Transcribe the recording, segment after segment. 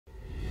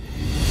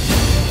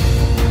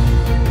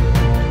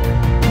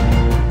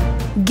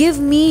Give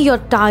me your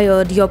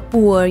tired, your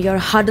poor, your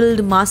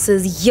huddled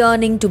masses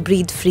yearning to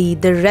breathe free,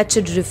 the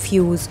wretched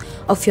refuse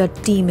of your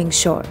teeming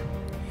shore.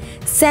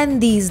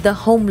 Send these, the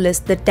homeless,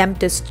 the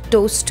tempest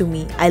toast to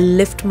me. I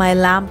lift my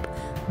lamp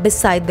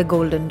beside the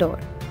golden door.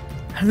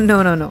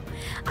 No.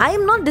 I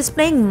am not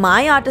displaying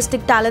my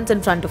artistic talents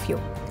in front of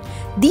you.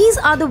 These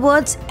are the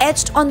words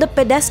etched on the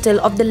pedestal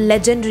of the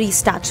legendary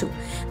statue,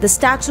 the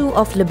Statue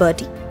of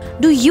Liberty.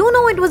 Do you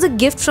know it was a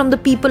gift from the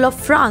people of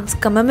France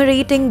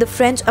commemorating the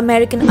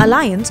French-American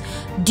alliance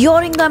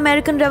during the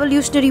American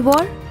Revolutionary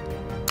War?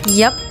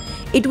 Yep,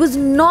 it was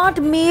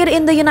not made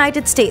in the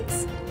United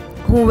States.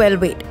 Well,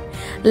 wait.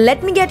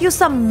 Let me get you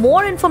some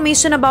more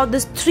information about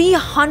this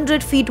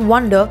 300 feet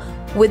wonder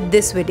with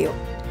this video.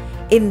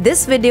 In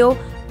this video,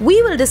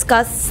 we will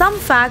discuss some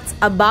facts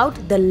about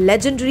the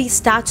legendary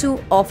Statue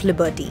of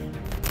Liberty.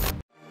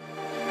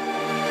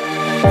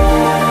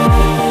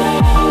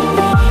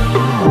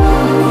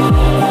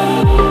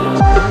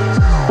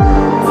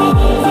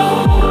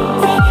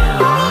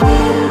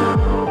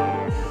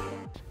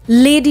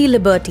 Lady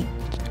Liberty,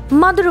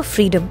 Mother of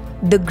Freedom,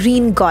 the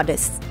Green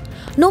Goddess.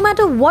 No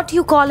matter what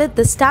you call it,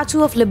 the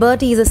Statue of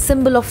Liberty is a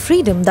symbol of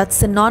freedom that's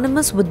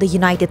synonymous with the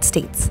United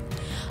States.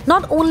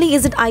 Not only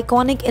is it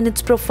iconic in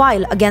its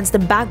profile against the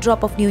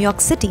backdrop of New York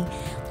City,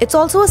 it's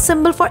also a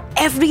symbol for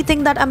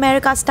everything that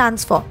America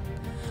stands for.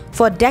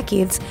 For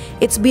decades,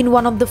 it's been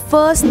one of the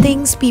first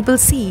things people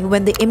see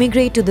when they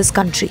immigrate to this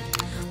country,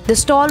 the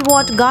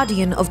stalwart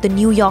guardian of the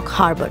New York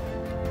harbor.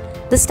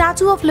 The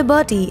Statue of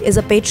Liberty is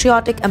a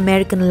patriotic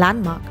American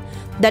landmark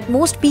that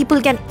most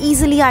people can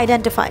easily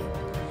identify.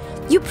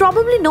 You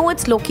probably know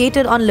it's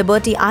located on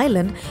Liberty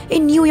Island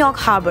in New York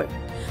Harbor,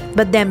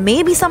 but there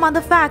may be some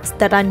other facts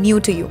that are new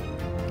to you.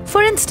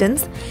 For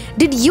instance,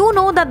 did you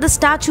know that the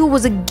statue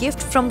was a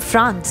gift from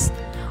France,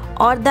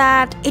 or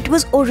that it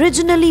was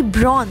originally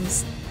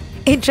bronze?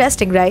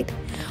 Interesting, right?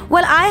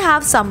 Well, I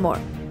have some more.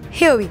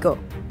 Here we go.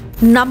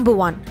 Number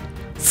 1.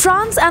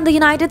 France and the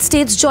United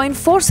States joined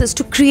forces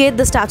to create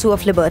the Statue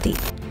of Liberty.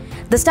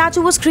 The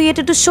statue was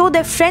created to show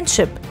their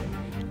friendship,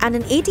 and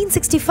in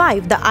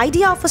 1865, the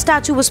idea of a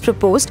statue was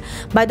proposed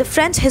by the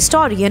French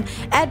historian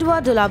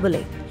Edouard de la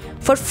Boulaye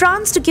for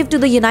France to give to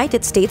the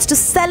United States to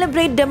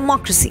celebrate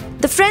democracy.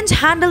 The French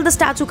handled the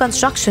statue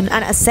construction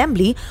and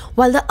assembly,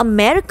 while the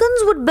Americans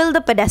would build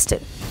the pedestal.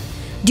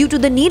 Due to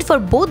the need for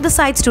both the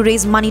sides to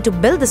raise money to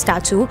build the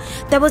statue,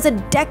 there was a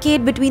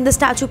decade between the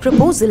statue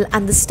proposal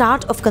and the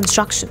start of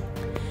construction.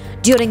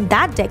 During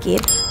that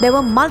decade, there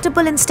were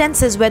multiple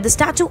instances where the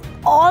statue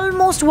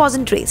almost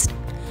wasn't raised.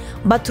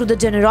 But through the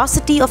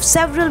generosity of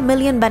several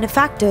million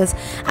benefactors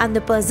and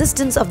the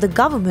persistence of the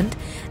government,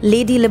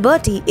 Lady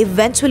Liberty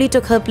eventually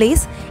took her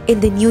place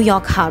in the New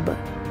York harbor.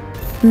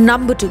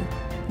 Number 2.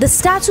 The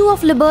Statue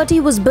of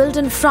Liberty was built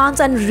in France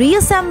and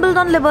reassembled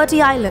on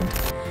Liberty Island.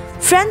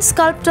 French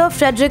sculptor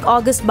Frederic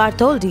Auguste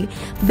Bartholdi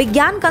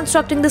began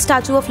constructing the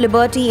Statue of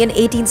Liberty in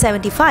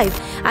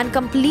 1875 and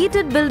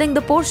completed building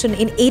the portion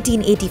in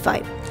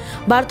 1885.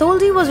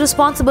 Bartholdi was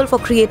responsible for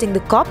creating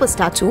the copper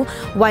statue,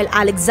 while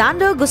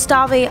Alexander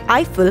Gustave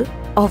Eiffel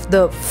of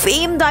the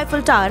famed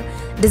Eiffel Tower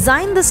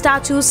designed the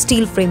statue's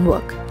steel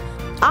framework.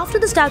 After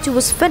the statue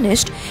was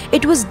finished,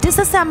 it was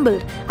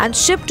disassembled and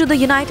shipped to the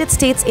United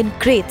States in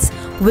crates,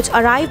 which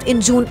arrived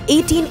in June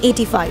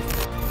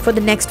 1885. For the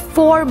next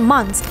 4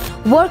 months,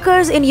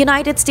 workers in the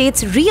United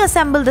States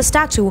reassembled the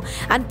statue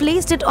and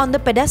placed it on the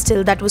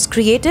pedestal that was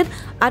created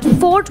at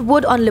Fort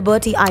Wood on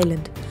Liberty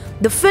Island.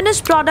 The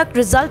finished product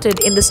resulted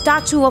in the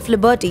Statue of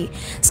Liberty,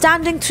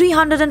 standing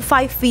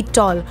 305 feet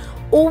tall,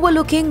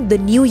 overlooking the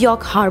New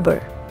York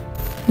harbor.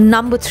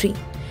 Number 3.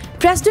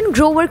 President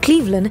Grover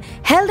Cleveland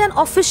held an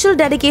official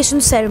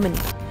dedication ceremony.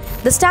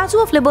 The Statue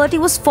of Liberty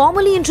was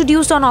formally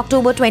introduced on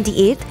October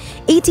 28,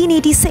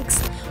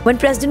 1886, when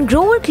President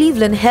Grover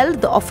Cleveland held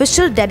the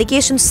official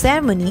dedication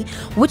ceremony,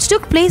 which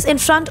took place in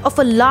front of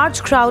a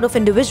large crowd of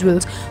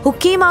individuals who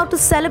came out to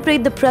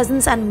celebrate the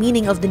presence and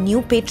meaning of the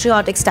new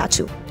patriotic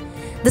statue.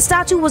 The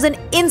statue was an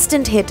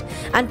instant hit,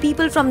 and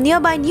people from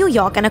nearby New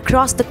York and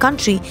across the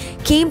country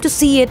came to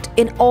see it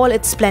in all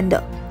its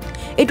splendor.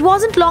 It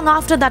wasn't long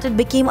after that it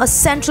became a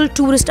central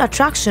tourist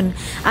attraction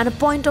and a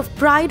point of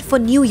pride for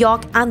New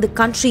York and the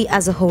country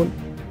as a whole.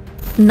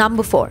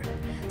 Number 4.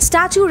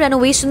 Statue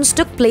renovations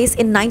took place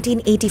in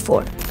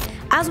 1984.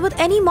 As with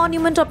any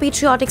monument or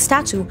patriotic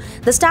statue,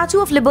 the Statue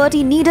of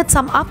Liberty needed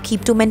some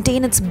upkeep to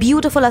maintain its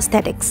beautiful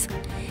aesthetics.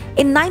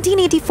 In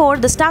 1984,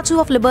 the Statue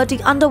of Liberty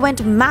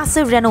underwent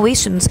massive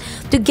renovations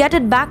to get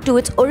it back to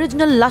its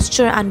original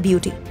luster and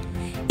beauty.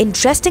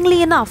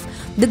 Interestingly enough,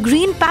 the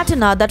green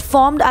patina that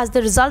formed as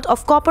the result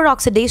of copper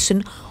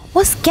oxidation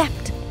was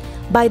kept.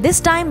 By this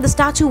time, the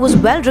statue was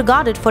well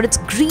regarded for its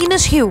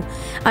greenish hue,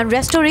 and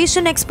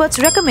restoration experts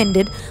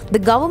recommended the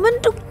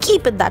government to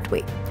keep it that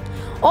way.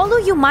 Although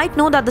you might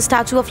know that the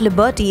Statue of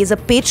Liberty is a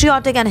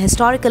patriotic and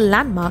historical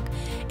landmark,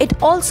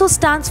 it also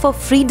stands for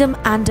freedom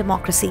and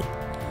democracy.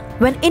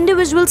 When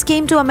individuals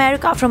came to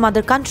America from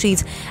other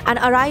countries and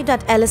arrived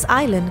at Ellis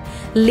Island,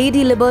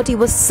 Lady Liberty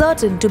was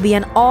certain to be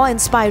an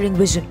awe-inspiring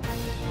vision.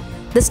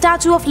 The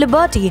Statue of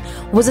Liberty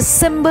was a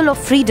symbol of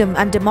freedom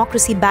and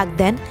democracy back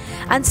then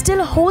and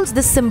still holds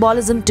this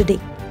symbolism today.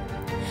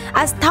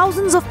 As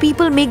thousands of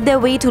people make their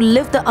way to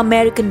live the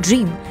American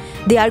dream,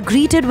 they are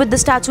greeted with the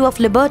Statue of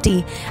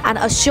Liberty and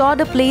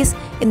assured a place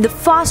in the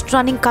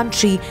fast-running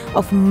country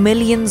of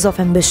millions of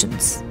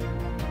ambitions.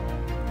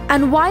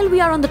 And while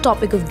we are on the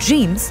topic of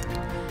dreams,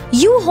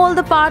 you hold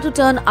the power to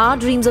turn our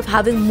dreams of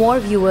having more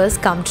viewers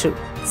come true.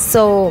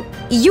 So,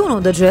 you know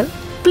the drill.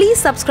 Please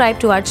subscribe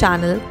to our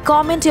channel,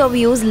 comment your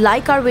views,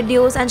 like our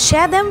videos and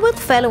share them with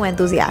fellow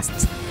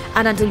enthusiasts.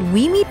 And until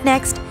we meet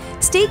next,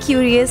 stay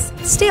curious,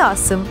 stay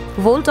awesome.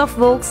 Volt of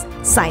Vokes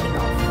signing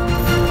off.